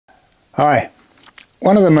Hi.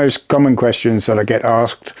 One of the most common questions that I get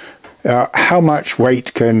asked, how much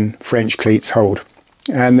weight can French cleats hold?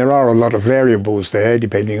 And there are a lot of variables there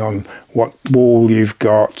depending on what wall you've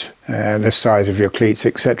got, the size of your cleats,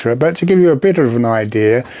 etc. But to give you a bit of an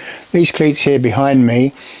idea, these cleats here behind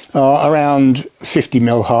me are around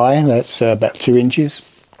 50mm high, that's about 2 inches.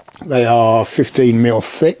 They are 15mm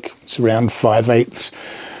thick, it's around 5/8,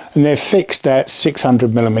 and they're fixed at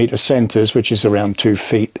 600mm centres, which is around 2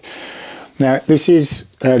 feet. Now this is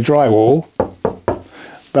drywall,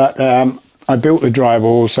 but I built the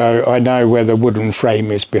drywall so I know where the wooden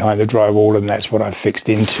frame is behind the drywall, and that's what I've fixed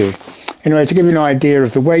into. Anyway, to give you an idea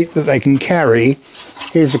of the weight that they can carry,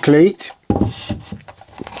 here's a cleat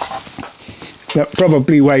that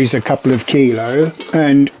probably weighs a couple of kilo,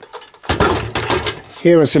 and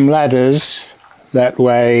here are some ladders that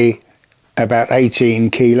weigh about 18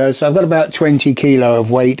 kilos. So I've got about 20 kilo of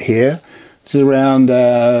weight here. It's around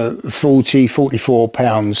 44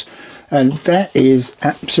 pounds, and that is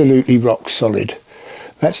absolutely rock solid.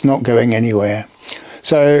 That's not going anywhere.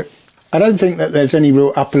 So I don't think that there's any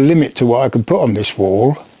real upper limit to what I can put on this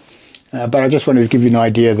wall, but I just wanted to give you an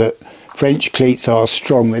idea that French cleats are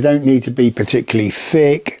strong. They don't need to be particularly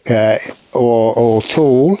thick or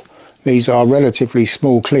tall. These are relatively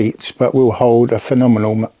small cleats, but will hold a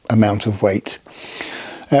phenomenal amount of weight.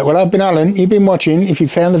 Well, I've been Alan, you've been watching. If you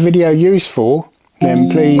found the video useful, then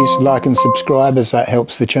please like and subscribe, as that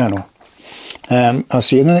helps the channel. I'll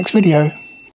see you in the next video.